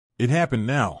It happened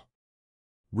now.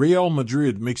 Real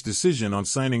Madrid makes decision on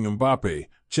signing Mbappe.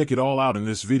 Check it all out in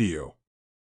this video.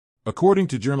 According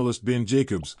to journalist Ben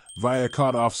Jacobs, via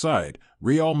Caught Offside,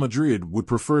 Real Madrid would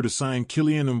prefer to sign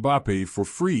Kylian Mbappe for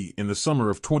free in the summer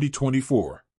of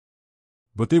 2024.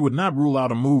 But they would not rule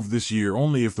out a move this year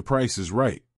only if the price is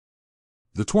right.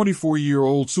 The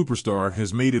 24-year-old superstar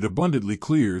has made it abundantly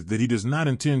clear that he does not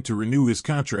intend to renew his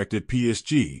contract at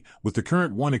PSG, with the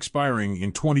current one expiring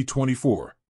in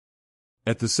 2024.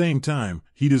 At the same time,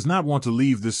 he does not want to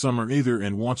leave this summer either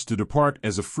and wants to depart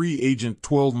as a free agent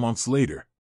 12 months later.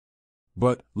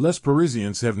 But Les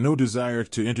Parisiens have no desire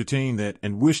to entertain that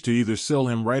and wish to either sell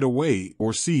him right away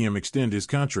or see him extend his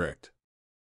contract.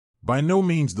 By no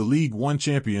means the Ligue 1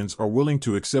 champions are willing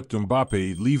to accept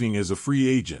Mbappe leaving as a free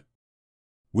agent.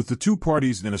 With the two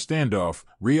parties in a standoff,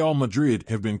 Real Madrid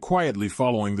have been quietly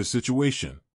following the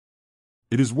situation.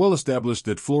 It is well established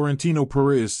that Florentino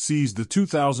Perez sees the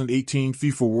 2018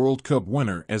 FIFA World Cup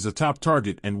winner as a top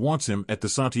target and wants him at the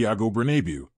Santiago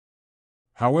Bernabéu.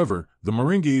 However, the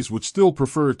Merengues would still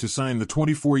prefer to sign the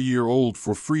 24-year-old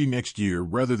for free next year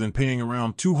rather than paying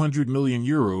around €200 million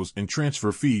in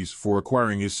transfer fees for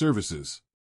acquiring his services.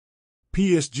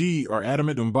 PSG are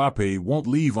adamant Mbappe won't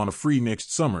leave on a free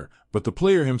next summer, but the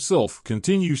player himself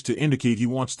continues to indicate he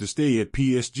wants to stay at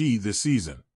PSG this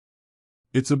season.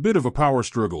 It's a bit of a power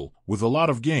struggle, with a lot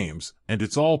of games, and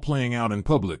it's all playing out in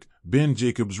public, Ben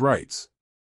Jacobs writes.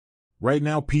 Right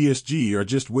now PSG are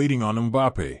just waiting on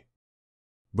Mbappe.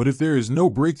 But if there is no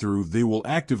breakthrough, they will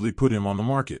actively put him on the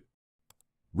market.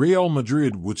 Real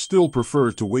Madrid would still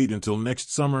prefer to wait until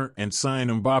next summer and sign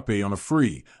Mbappe on a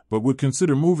free, but would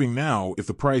consider moving now if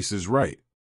the price is right.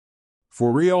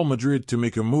 For Real Madrid to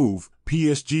make a move,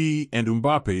 PSG and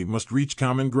Mbappe must reach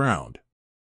common ground.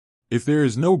 If there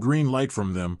is no green light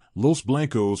from them, Los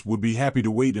Blancos would be happy to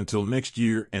wait until next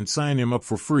year and sign him up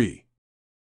for free.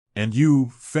 And you,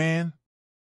 fan?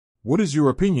 What is your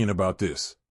opinion about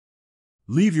this?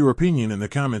 Leave your opinion in the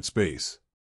comment space.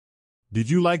 Did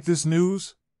you like this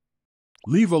news?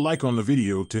 Leave a like on the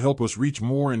video to help us reach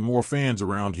more and more fans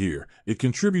around here. It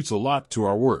contributes a lot to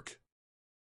our work.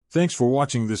 Thanks for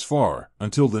watching this far.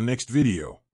 Until the next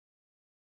video.